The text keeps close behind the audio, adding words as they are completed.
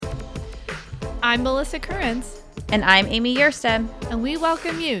I'm Melissa Currens. And I'm Amy Yersted. And we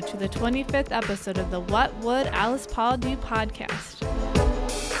welcome you to the 25th episode of the What Would Alice Paul Do podcast.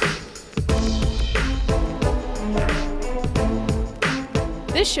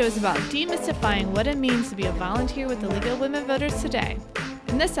 This show is about demystifying what it means to be a volunteer with the League of Women Voters today.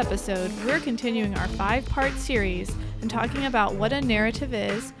 In this episode, we're continuing our 5-part series and talking about what a narrative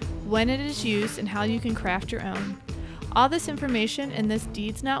is, when it is used, and how you can craft your own. All this information in this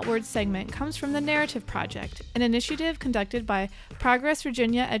Deeds Not Words segment comes from the Narrative Project, an initiative conducted by Progress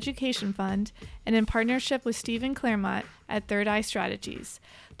Virginia Education Fund and in partnership with Stephen Claremont at Third Eye Strategies.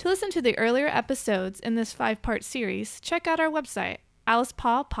 To listen to the earlier episodes in this 5-part series, check out our website,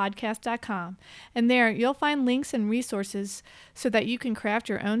 alicepaulpodcast.com, and there you'll find links and resources so that you can craft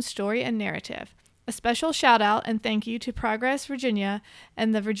your own story and narrative. A special shout out and thank you to Progress Virginia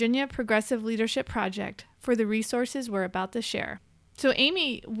and the Virginia Progressive Leadership Project for the resources we're about to share. So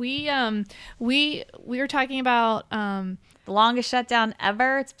Amy, we were talking about the longest shutdown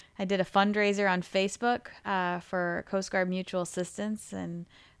ever. I did a fundraiser on Facebook for Coast Guard Mutual Assistance, and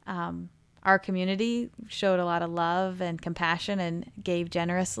our community showed a lot of love and compassion and gave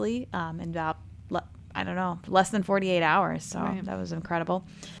generously in about, less than 48 hours. So right. That was incredible.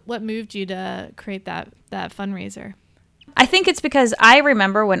 What moved you to create that fundraiser? I think it's because I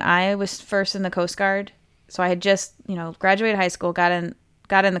remember when I was first in the Coast Guard. So I had just, graduated high school, got in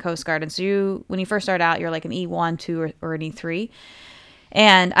the Coast Guard. And so when you first start out, you're like an E1, 2, or an E3.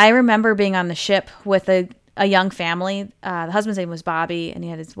 And I remember being on the ship with a young family. The husband's name was Bobby, and he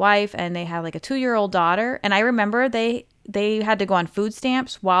had his wife, and they had like a 2-year-old daughter. And I remember they had to go on food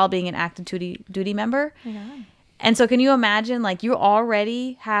stamps while being an active duty member. Yeah. And so can you imagine, like, you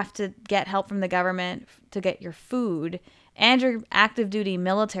already have to get help from the government to get your food, and you're active duty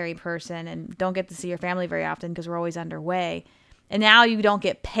military person and don't get to see your family very often because we're always underway. And now you don't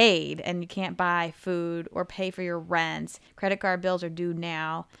get paid and you can't buy food or pay for your rent. Credit card bills are due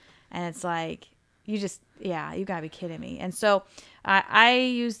now. And it's like, you gotta be kidding me. And so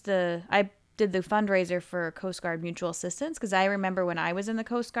I did the fundraiser for Coast Guard Mutual Assistance because I remember when I was in the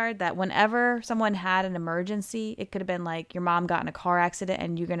Coast Guard that whenever someone had an emergency, it could have been like your mom got in a car accident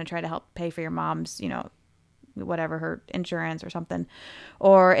and you're going to try to help pay for your mom's, whatever, her insurance or something.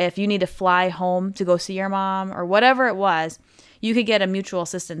 Or if you need to fly home to go see your mom or whatever it was, you could get a mutual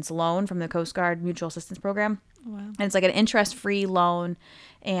assistance loan from the Coast Guard Mutual Assistance Program. Wow. And it's like an interest-free loan.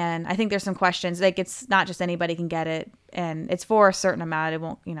 And I think there's some questions. Like, it's not just anybody can get it. And it's for a certain amount. It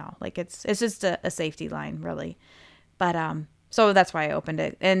won't, it's just a safety line, really. But so that's why I opened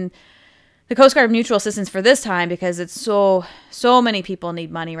it. And the Coast Guard Mutual Assistance for this time, because it's so many people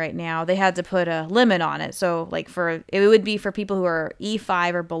need money right now, they had to put a limit on it. So like it would be for people who are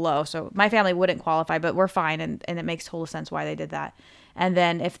E5 or below. So my family wouldn't qualify, but we're fine. And it makes total sense why they did that. And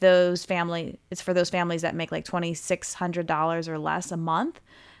then if it's for those families that make like $2,600 or less a month,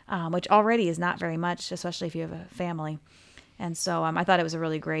 which already is not very much, especially if you have a family. And so I thought it was a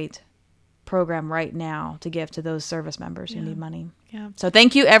really great program right now to give to those service members who need money. Yeah. So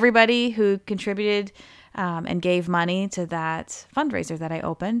thank you everybody who contributed and gave money to that fundraiser that I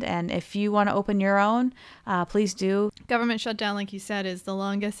opened. And if you want to open your own, please do. Government shutdown, like you said, is the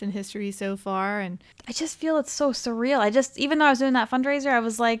longest in history so far. And I just feel it's so surreal. Even though I was doing that fundraiser, I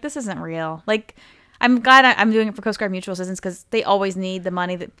was like, this isn't real. Like, I'm glad I'm doing it for Coast Guard Mutual Assistance because they always need the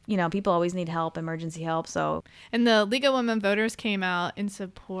money that, people always need help, emergency help. So, and the League of Women Voters came out in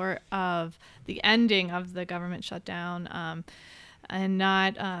support of the ending of the government shutdown and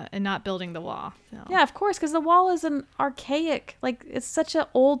not building the wall. So. Yeah, of course, because the wall is an archaic, it's such an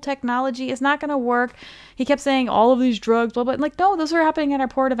old technology. It's not going to work. He kept saying all of these drugs, blah, blah. Like, no, those are happening at our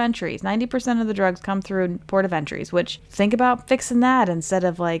port of entries. 90% of the drugs come through port of entries, which think about fixing that instead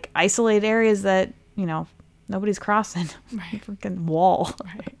of isolated areas that, nobody's crossing. Right. Freaking wall.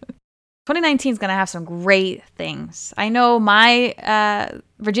 Right. 2019 is going to have some great things. I know my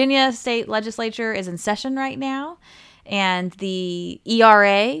Virginia state legislature is in session right now, and the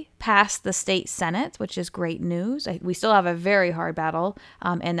ERA passed the state Senate, which is great news. We still have a very hard battle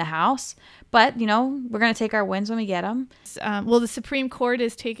in the House, but, we're going to take our wins when we get them. The Supreme Court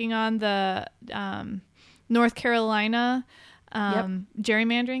is taking on the North Carolina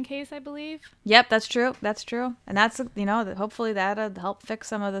gerrymandering case, I believe. Yep, that's true. And that's, hopefully that'll help fix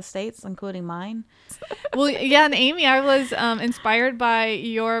some of the states, including mine. Well, yeah, and Amy, I was inspired by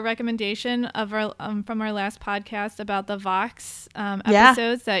your recommendation of from our last podcast about the Vox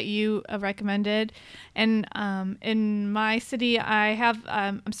episodes that you recommended. And in my city, I have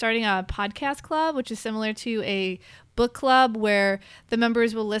I'm starting a podcast club, which is similar to a book club where the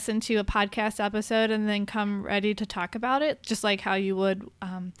members will listen to a podcast episode and then come ready to talk about it, just like how you would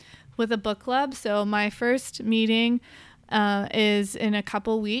with a book club. So my first meeting is in a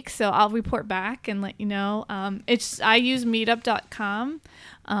couple weeks, so I'll report back and let you know. I use meetup.com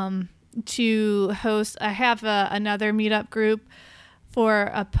to host. I have another meetup group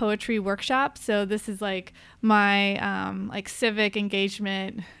for a poetry workshop. So this is like my like civic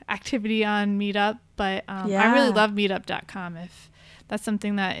engagement activity on Meetup. But I really love meetup.com. If that's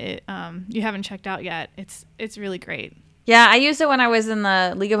something that you haven't checked out yet, it's really great. Yeah, I used it when I was in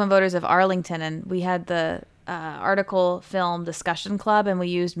the League of Women Voters of Arlington, and we had the article film discussion club, and we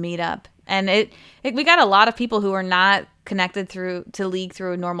used Meetup. And we got a lot of people who are not connected to League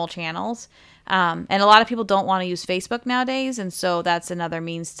through normal channels. And a lot of people don't want to use Facebook nowadays. And so that's another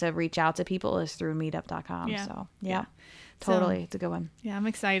means to reach out to people is through meetup.com. Yeah. So, yeah. Totally. So, it's a good one. Yeah, I'm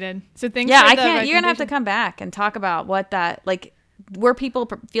excited. So thanks for the you're going to have to come back and talk about what that, like, were people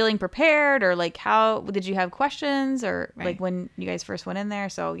feeling prepared, or like how did you have questions, or like when you guys first went in there?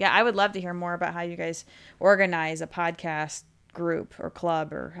 So yeah, I would love to hear more about how you guys organize a podcast group or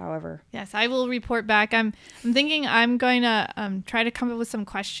club or however. Yes, I will report back. I'm thinking I'm going to try to come up with some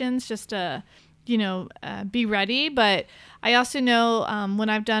questions just to be ready. But I also know when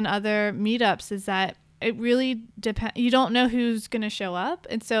I've done other meetups is that it really depends. You don't know who's going to show up,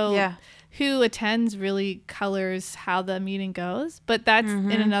 and so who attends really colors how the meeting goes. But that's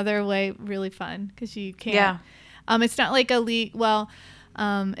in another way really fun because you can't. Yeah. It's not like a league. Well,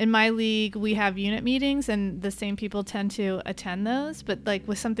 in my league we have unit meetings, and the same people tend to attend those. But like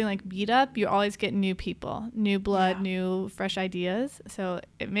with something like Meetup, you always get new people, new blood, new fresh ideas. So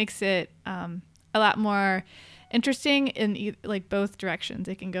it makes it a lot more interesting in like both directions.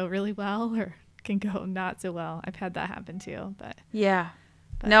 It can go really well or can go not so well. I've had that happen too. But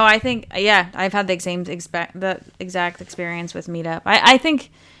no, I think I've had the exact experience with Meetup. I think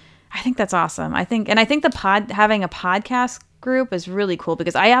that's awesome. I think having a podcast group is really cool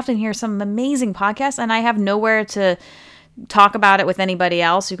because I often hear some amazing podcasts and I have nowhere to talk about it with anybody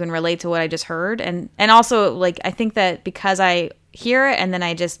else who can relate to what I just heard. And also, like, I think that because I hear it and then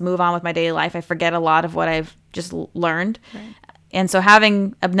I just move on with my daily life, I forget a lot of what I've just learned. Right. And so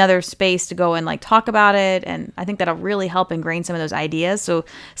having another space to go and like talk about it, and I think that'll really help ingrain some of those ideas. So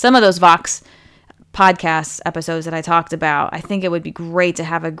some of those Vox podcast episodes that I talked about, I think it would be great to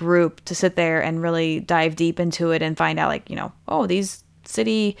have a group to sit there and really dive deep into it and find out, like, these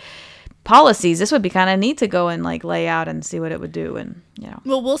city policies, this would be kind of neat to go and like lay out and see what it would do. And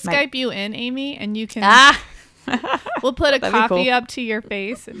well, we'll Skype you in, Amy, and you can we'll put a coffee up to your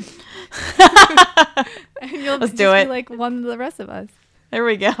face and you'll Let's do it. Be like one of the rest of us. There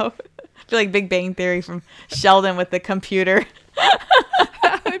we go. I feel like Big Bang Theory from Sheldon with the computer.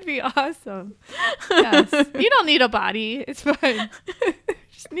 That would be awesome. Yes. You don't need a body. It's fine.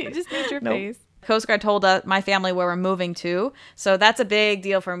 just need your face. Coast Guard told my family where we're moving to. So that's a big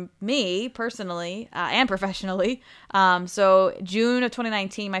deal for me personally and professionally. So June of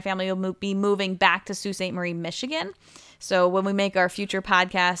 2019, my family will be moving back to Sault Ste. Marie, Michigan. So when we make our future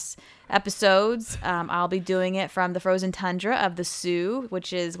podcast episodes, I'll be doing it from the frozen tundra of the Soo,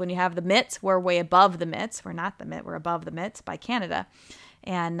 which is when you have the Mitts, we're way above the Mitts. We're not the Mitt, we're above the Mitts by Canada.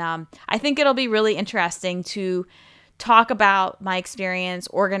 And I think it'll be really interesting to talk about my experience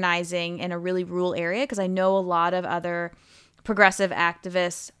organizing in a really rural area, because I know a lot of other progressive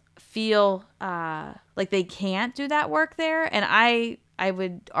activists feel like they can't do that work there. And I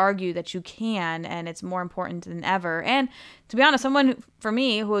would argue that you can, and it's more important than ever. And to be honest, someone for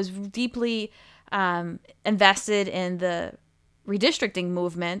me who was deeply invested in the redistricting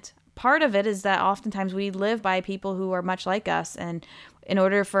movement, part of it is that oftentimes we live by people who are much like us. And in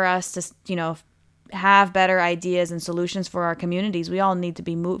order for us to, have better ideas and solutions for our communities, we all need to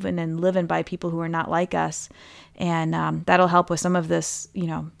be moving and living by people who are not like us. And that'll help with some of this,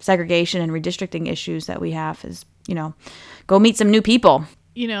 segregation and redistricting issues that we have is, go meet some new people.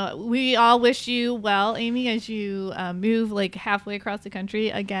 We all wish you well, Amy, as you move like halfway across the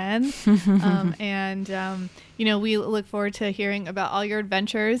country again. We look forward to hearing about all your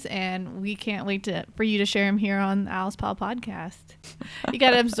adventures, and we can't wait for you to share them here on the Alice Paul podcast. You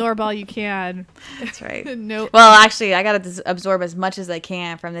got to absorb all you can. That's right. Well, actually, I got to absorb as much as I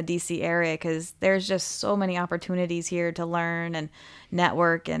can from the DC area, because there's just so many opportunities here to learn and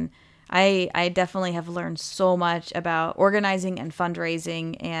network. And I definitely have learned so much about organizing and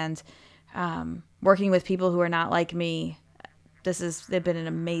fundraising and working with people who are not like me. They've been an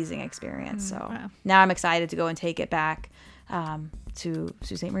amazing experience. So now I'm excited to go and take it back to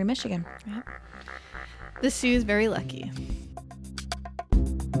Sault Ste. Marie, Michigan. Yep. The Sioux is very lucky.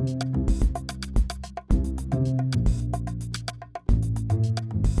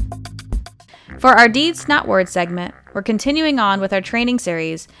 For our Deeds Not Words segment, we're continuing on with our training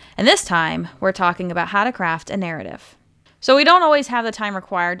series, and this time we're talking about how to craft a narrative. So we don't always have the time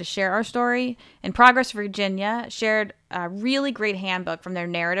required to share our story, and Progress Virginia shared a really great handbook from their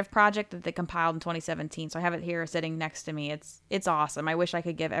narrative project that they compiled in 2017. So I have it here sitting next to me. It's awesome. I wish I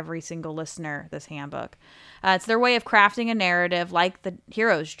could give every single listener this handbook. It's their way of crafting a narrative like the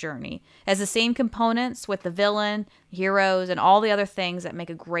hero's journey. It has the same components with the villain, heroes, and all the other things that make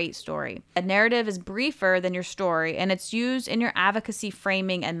a great story. A narrative is briefer than your story, and it's used in your advocacy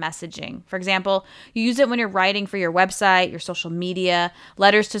framing and messaging. For example, you use it when you're writing for your website, your social media,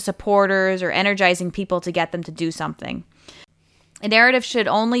 letters to supporters, or energizing people to get them to do something. A narrative should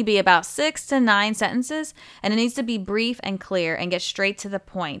only be about 6 to 9 sentences, and it needs to be brief and clear and get straight to the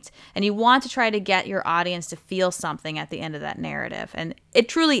point. And you want to try to get your audience to feel something at the end of that narrative. And it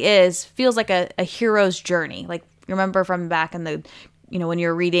truly feels like a hero's journey. Like, remember from back in the, when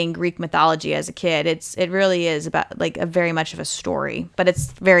you're reading Greek mythology as a kid, it really is about like a very much of a story, but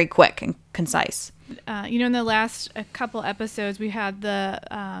it's very quick and concise. In the last couple episodes, we had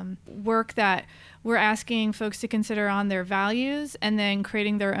the work that we're asking folks to consider on their values and then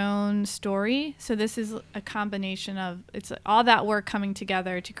creating their own story. So this is a combination of it's all that work coming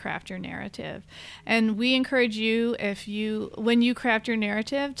together to craft your narrative. And we encourage you, when you craft your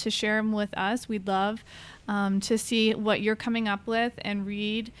narrative, to share them with us. We'd love to see what you're coming up with and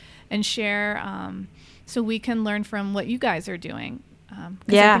read and share so we can learn from what you guys are doing.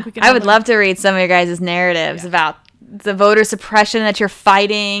 I would love to read some of your guys' narratives about the voter suppression that you're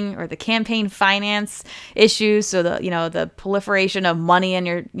fighting, or the campaign finance issues. So the proliferation of money in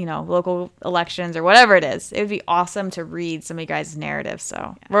your, local elections, or whatever it is. It would be awesome to read some of you guys' narratives.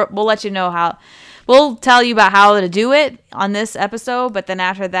 So we'll let you know we'll tell you about how to do it on this episode. But then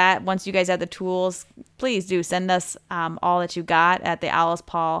after that, once you guys have the tools, please do send us all that you got at the Alice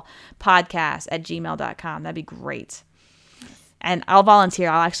Paul podcast at gmail.com. That'd be great. And I'll volunteer.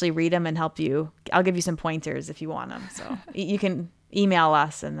 I'll actually read them and help you. I'll give you some pointers if you want them. So you can email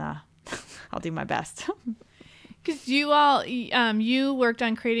us, and I'll do my best. Because you all, you worked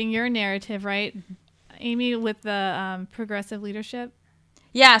on creating your narrative, right, Amy, with the progressive leadership?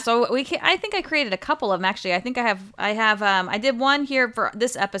 Yeah. So I think I created a couple of them, actually. I think I did one here for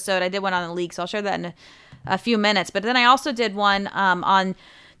this episode. I did one on the league, so I'll share that in a few minutes. But then I also did one on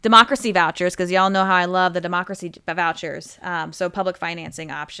democracy vouchers, because y'all know how I love the democracy vouchers. So public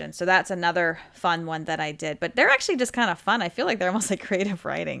financing options. So that's another fun one that I did. But they're actually just kind of fun. I feel like they're almost like creative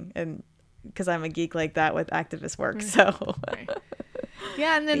writing, and because I'm a geek like that with activist work. Right. So right.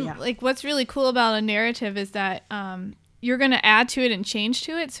 Yeah, and then like what's really cool about a narrative is that you're going to add to it and change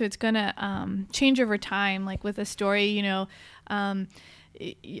to it. So it's going to change over time. Like with a story,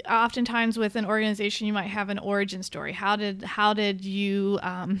 oftentimes with an organization, you might have an origin story. How did you,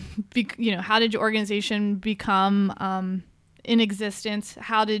 how did your organization become in existence?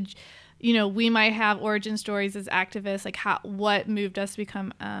 How did, we might have origin stories as activists, like what moved us to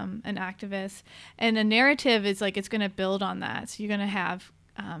become an activist. And a narrative is like, it's going to build on that. So you're going to have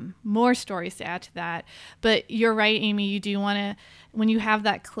more stories to add to that. But you're right, Amy, you do want to, when you have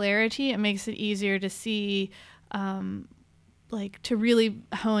that clarity, it makes it easier to see, to really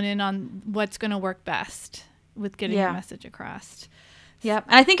hone in on what's going to work best with getting the message across. Yeah.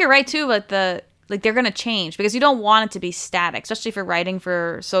 And I think you're right too, they're going to change, because you don't want it to be static, especially if you're writing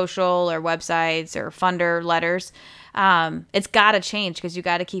for social or websites or funder letters. It's got to change, because you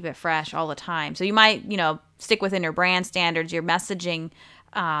got to keep it fresh all the time. So you might, stick within your brand standards, your messaging,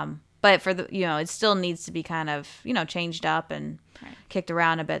 but for it still needs to be kind of, changed up and kicked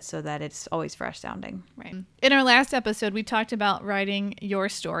around a bit so that it's always fresh sounding. Right. In our last episode, we talked about writing your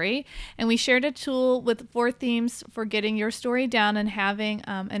story, and we shared a tool with 4 themes for getting your story down and having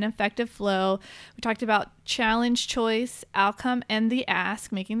an effective flow. We talked about challenge, choice, outcome, and the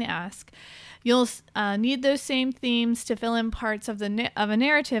ask, making the ask. You'll need those same themes to fill in parts of of a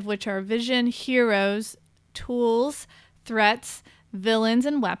narrative, which are vision, heroes, tools, threats, villains,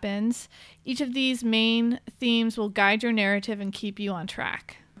 and weapons. Each of these main themes will guide your narrative and keep you on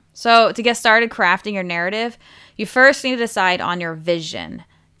track. So to get started crafting your narrative, you first need to decide on your vision.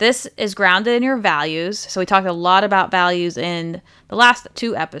 This is grounded in your values. So we talked a lot about values in the last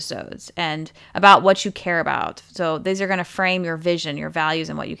 2 episodes and about what you care about. So these are going to frame your vision, your values,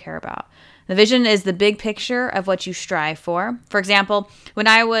 and what you care about. The vision is the big picture of what you strive for. For example, when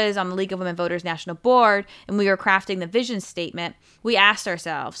I was on the League of Women Voters National Board and we were crafting the vision statement, we asked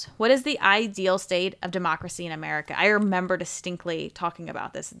ourselves, what is the ideal state of democracy in America? I remember distinctly talking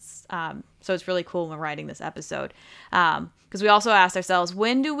about this. So it's really cool when we're writing this episode. Because we also asked ourselves,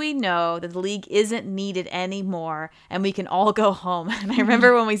 when do we know that the league isn't needed anymore and we can all go home? And I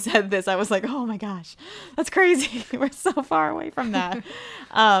remember when we said this, I was like, oh my gosh, that's crazy. We're so far away from that.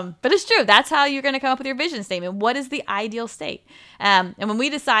 But it's true. That's how you're going to come up with your vision statement. What is the ideal state? And when we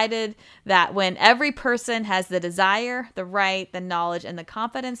decided that when every person has the desire, the right, the knowledge, and the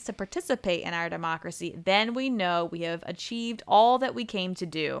confidence to participate in our democracy, then we know we have achieved all that we came to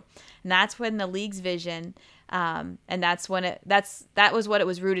do. And that's when the league's vision, and that was what it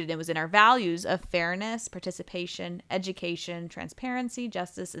was rooted in. It was in our values of fairness, participation, education, transparency,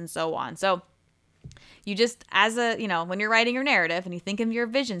 justice, and so on. So you just, when you're writing your narrative and you think of your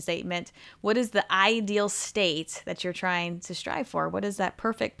vision statement, what is the ideal state that you're trying to strive for? What is that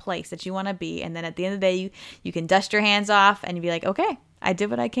perfect place that you want to be? And then at the end of the day, you can dust your hands off and you be like, okay, I did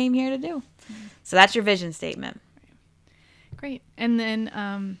what I came here to do. Mm-hmm. So that's your vision statement. Great. And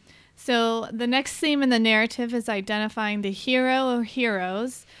then, so the next theme in the narrative is identifying the hero or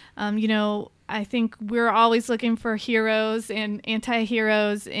heroes. I think we're always looking for heroes and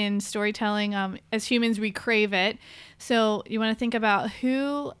anti-heroes in storytelling. As humans, we crave it. So you want to think about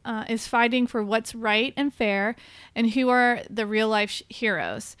who is fighting for what's right and fair, and who are the real-life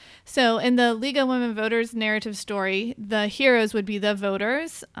heroes. So in the League of Women Voters narrative story, the heroes would be the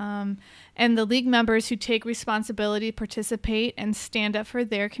voters, and the league members who take responsibility, participate, and stand up for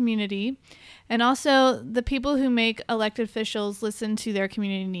their community. And also the people who make elected officials listen to their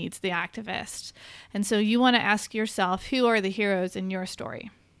community needs, the activists. And so you want to ask yourself, who are the heroes in your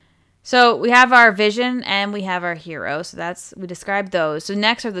story? So we have our vision and we have our hero. So we described those. So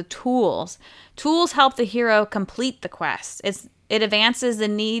next are the tools. Tools help the hero complete the quest. It advances the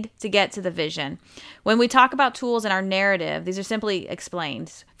need to get to the vision. When we talk about tools in our narrative, these are simply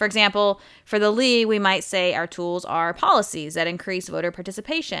explained. For example, for the league, we might say our tools are policies that increase voter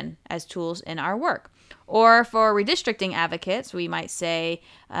participation as tools in our work. Or for redistricting advocates, we might say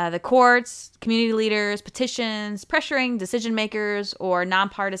the courts, community leaders, petitions, pressuring decision makers, or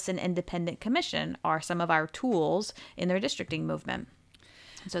nonpartisan independent commission are some of our tools in the redistricting movement.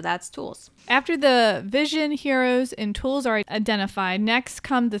 So that's tools. After the vision, heroes, and tools are identified, next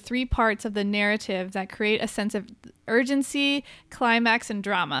come the three parts of the narrative that create a sense of urgency, climax, and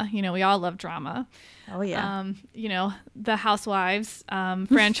drama. We all love drama. Oh, yeah. The Housewives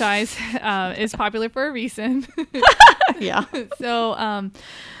franchise is popular for a reason. Yeah. So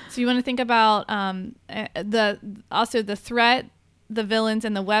you want to think about the threat, the villains,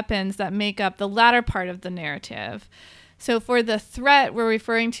 and the weapons that make up the latter part of the narrative. So for the threat, we're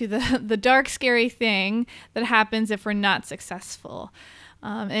referring to the dark, scary thing that happens if we're not successful.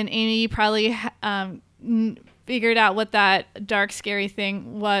 And Amy, you probably figured out what that dark, scary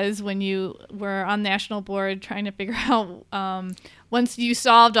thing was when you were on national board trying to figure out once we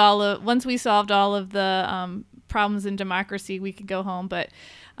solved all of the problems in democracy, we could go home. But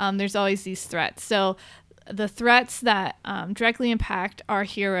there's always these threats. So the threats that directly impact our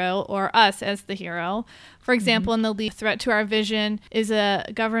hero or us as the hero. For example, in the lead, threat to our vision is a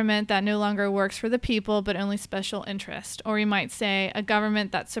government that no longer works for the people, but only special interest. Or we might say a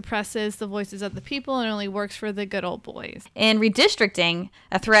government that suppresses the voices of the people and only works for the good old boys. In redistricting,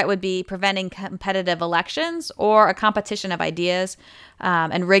 a threat would be preventing competitive elections or a competition of ideas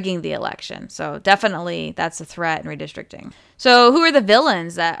and rigging the election. So definitely that's a threat in redistricting. So who are the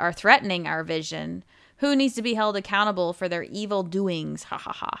villains that are threatening our vision? Who needs to be held accountable for their evil doings? Ha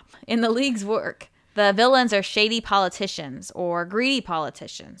ha ha. In the league's work, the villains are shady politicians or greedy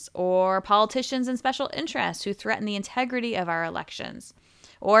politicians or politicians in special interests who threaten the integrity of our elections.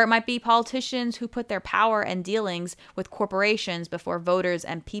 Or it might be politicians who put their power and dealings with corporations before voters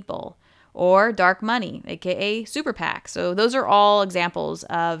and people. Or dark money, aka super PAC. So those are all examples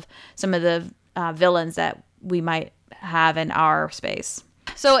of some of the villains that we might have in our space.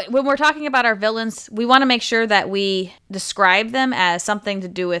 So when we're talking about our villains, we want to make sure that we describe them as something to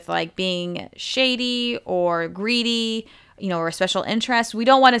do with like being shady or greedy, or a special interest. We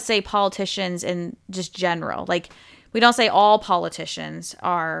don't want to say politicians in just general. Like we don't say all politicians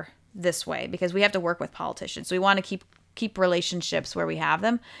are this way because we have to work with politicians. So we want to keep relationships where we have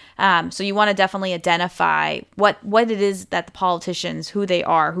them. So you want to definitely identify what it is that the politicians, who they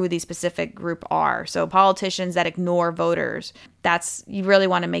are, who the specific group are. So politicians that ignore voters, you really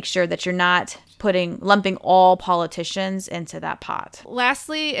want to make sure that you're not lumping all politicians into that pot.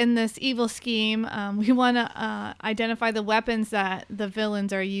 Lastly, in this evil scheme, we want to identify the weapons that the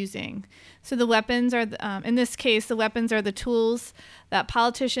villains are using. So the weapons are, in this case, the weapons are the tools that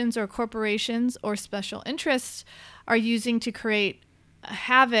politicians or corporations or special interests are using to create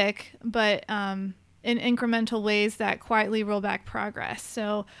havoc, but in incremental ways that quietly roll back progress.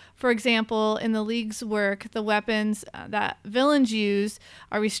 So, for example, in the League's work, the weapons that villains use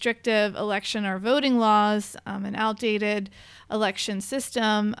are restrictive election or voting laws, an outdated election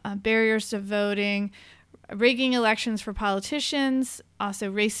system, barriers to voting, rigging elections for politicians,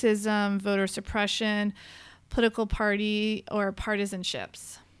 also racism, voter suppression, political party or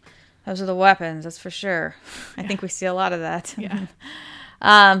partisanships. Those are the weapons, that's for sure. I think we see a lot of that. Yeah.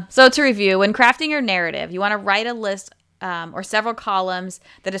 So to review, when crafting your narrative, you want to write a list or several columns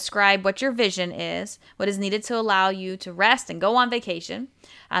that describe what your vision is, what is needed to allow you to rest and go on vacation,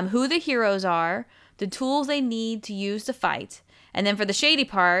 who the heroes are, the tools they need to use to fight, and then for the shady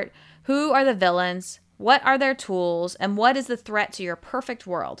part, who are the villains, what are their tools, and what is the threat to your perfect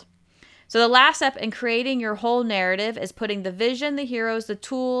world. So the last step in creating your whole narrative is putting the vision, the heroes, the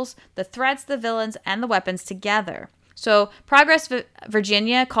tools, the threats, the villains, and the weapons together. So Progress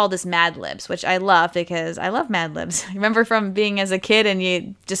Virginia called this Mad Libs, which I love because I love Mad Libs. Remember from being as a kid and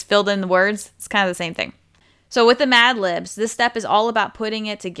you just filled in the words? It's kind of the same thing. So with the Mad Libs, this step is all about putting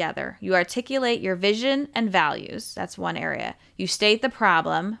it together. You articulate your vision and values. That's one area. You state the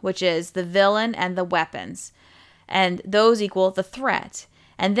problem, which is the villain and the weapons. And those equal the threat.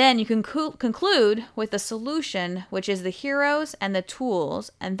 And then you can conclude with the solution, which is the heroes and the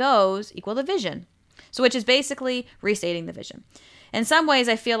tools, and those equal the vision. So which is basically restating the vision. In some ways,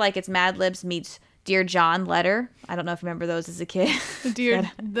 I feel like it's Mad Libs meets Dear John letter. I don't know if you remember those as a kid.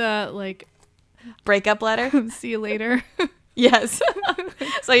 The breakup letter. See you later. Yes.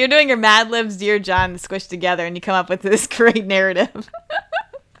 So you're doing your Mad Libs Dear John squished together and you come up with this great narrative.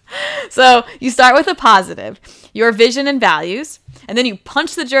 So you start with a positive, your vision and values, and then you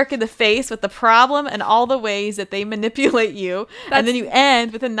punch the jerk in the face with the problem and all the ways that they manipulate you, and then you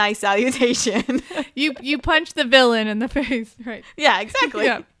end with a nice salutation. You punch the villain in the face, right? Yeah, exactly.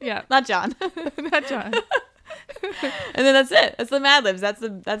 Yeah. Not John. Not John. And then that's it. That's the Mad Libs. That's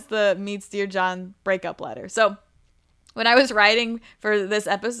the meets Dear John breakup letter. So when I was writing for this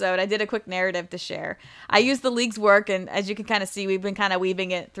episode, I did a quick narrative to share. I used the League's work, and as you can kind of see, we've been kind of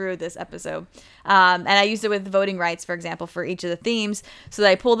weaving it through this episode. And I used it with voting rights, for example, for each of the themes. So that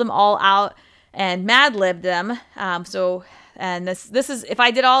I pulled them all out and Mad-libbed them. And this is, if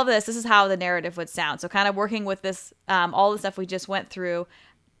I did all of this is how the narrative would sound. So kind of working with this, all the stuff we just went through,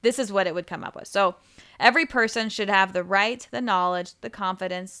 this is what it would come up with. So every person should have the right, the knowledge, the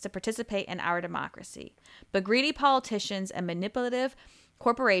confidence to participate in our democracy. But greedy politicians and manipulative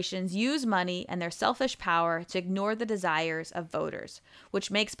corporations use money and their selfish power to ignore the desires of voters,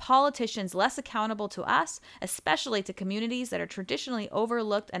 which makes politicians less accountable to us, especially to communities that are traditionally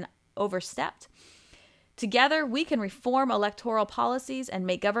overlooked and overstepped. Together, we can reform electoral policies and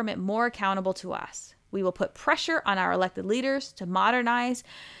make government more accountable to us. We will put pressure on our elected leaders to modernize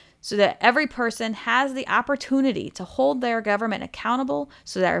so that every person has the opportunity to hold their government accountable,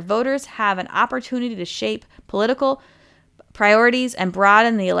 so that our voters have an opportunity to shape political priorities and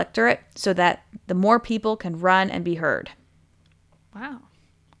broaden the electorate so that the more people can run and be heard. Wow.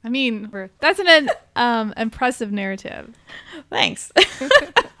 I mean, that's an impressive narrative. Thanks.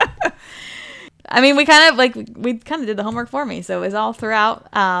 I mean, we kind of did the homework for me, so it was all throughout.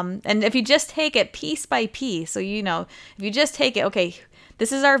 And if you just take it piece by piece, so if you just take it, okay,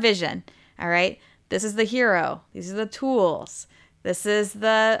 this is our vision, all right? This is the hero. These are the tools. This is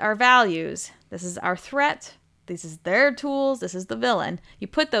our values. This is our threat. This is their tools. This is the villain. You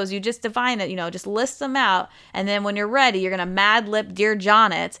put those, you just define it, just list them out. And then when you're ready, you're going to Mad Lib Dear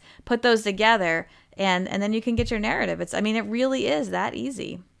John it, put those together, and then you can get your narrative. It really is that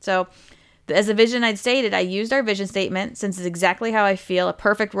easy. So as a vision I'd stated, I used our vision statement since it's exactly how I feel a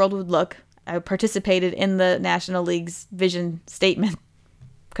perfect world would look. I participated in the National League's vision statement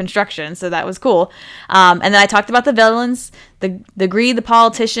construction, so that was cool. And then I talked about the villains, the greed, the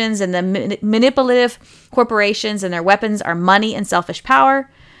politicians, and the manipulative corporations, and their weapons are money and selfish power.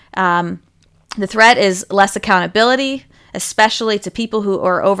 The threat is less accountability, especially to people who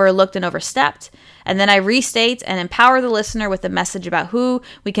are overlooked and overstepped. And then I restate and empower the listener with a message about how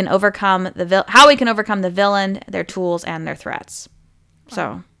we can overcome the villain, their tools, and their threats. Wow.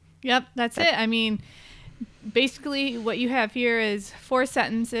 So, yep, that's it. I mean, basically what you have here is 4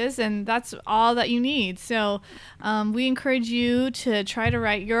 sentences, and that's all that you need. So we encourage you to try to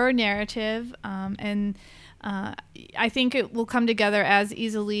write your narrative, and I think it will come together as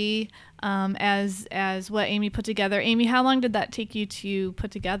easily as what Amy put together. Amy, how long did that take you to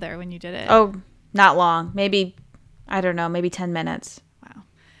put together when you did it? Oh, not long. Maybe, I don't know, maybe 10 minutes. Wow.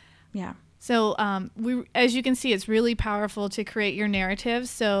 Yeah. So as you can see, it's really powerful to create your narrative.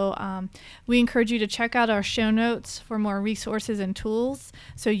 So we encourage you to check out our show notes for more resources and tools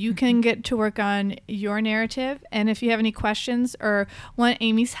so you can get to work on your narrative. And if you have any questions or want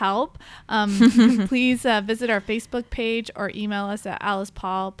Amy's help, please visit our Facebook page or email us at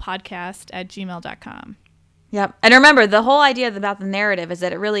alicepaulpodcast@gmail.com. Yep. And remember, the whole idea about the narrative is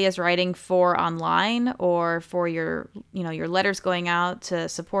that it really is writing for online or for your letters going out to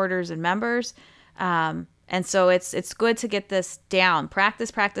supporters and members. And so it's good to get this down.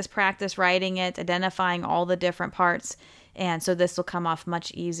 Practice writing it, identifying all the different parts. And so this will come off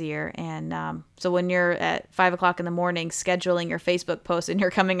much easier. And so when you're at 5 o'clock in the morning scheduling your Facebook post and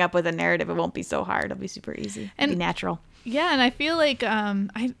you're coming up with a narrative, it won't be so hard. It'll be super easy. It'll be natural. Yeah, and I feel like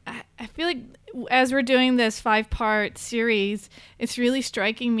I feel like as we're doing this 5-part series, it's really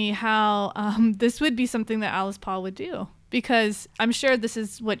striking me how this would be something that Alice Paul would do, because I'm sure this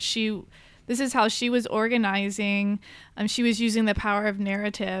is how she was organizing. She was using the power of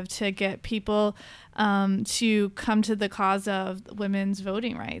narrative to get people to come to the cause of women's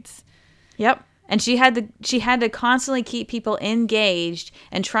voting rights. Yep. And she had to constantly keep people engaged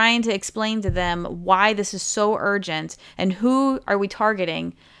and trying to explain to them why this is so urgent and who are we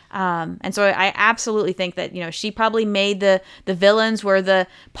targeting. And so I absolutely think that, she probably made the villains were the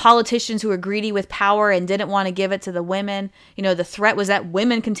politicians who were greedy with power and didn't want to give it to the women. The threat was that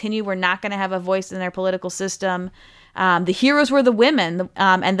women were not going to have a voice in their political system. The heroes were the women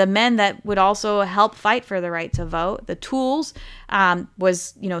and the men that would also help fight for the right to vote. The tools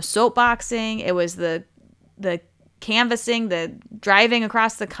was, soapboxing. It was the canvassing, the driving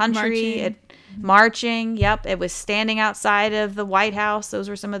across the country, marching. Yep. It was standing outside of the White House. Those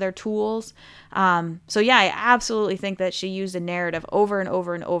were some of their tools. So yeah, I absolutely think that she used a narrative over and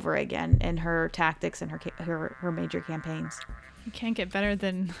over and over again in her tactics and her major campaigns. You can't get better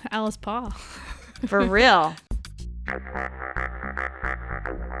than Alice Paul. For real.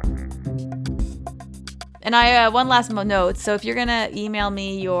 And I one last note. So if you're going to email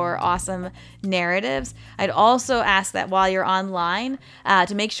me your awesome narratives, I'd also ask that while you're online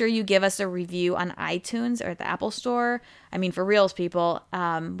to make sure you give us a review on iTunes or at the Apple Store. I mean, for reals, people,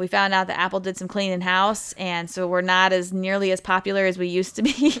 we found out that Apple did some cleaning house, and so we're not as nearly as popular as we used to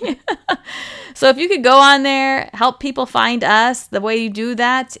be. So if you could go on there, help people find us, the way you do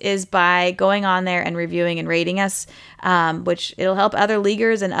that is by going on there and reviewing and rating us, which it'll help other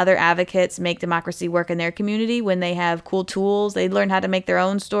leaguers and other advocates make democracy work in their community when they have cool tools. They learn how to make their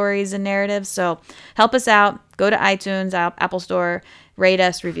own stories and narratives. So help us out. Go to iTunes, Apple Store, rate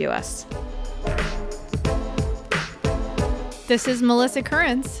us, review us. This is Melissa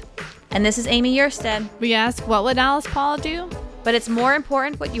Currens. And this is Amy Yerstead. We ask, what would Alice Paul do? But it's more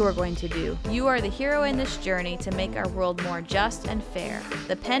important what you are going to do. You are the hero in this journey to make our world more just and fair.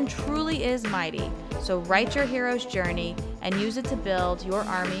 The pen truly is mighty, so write your hero's journey and use it to build your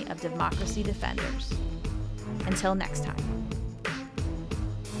army of democracy defenders. Until next time.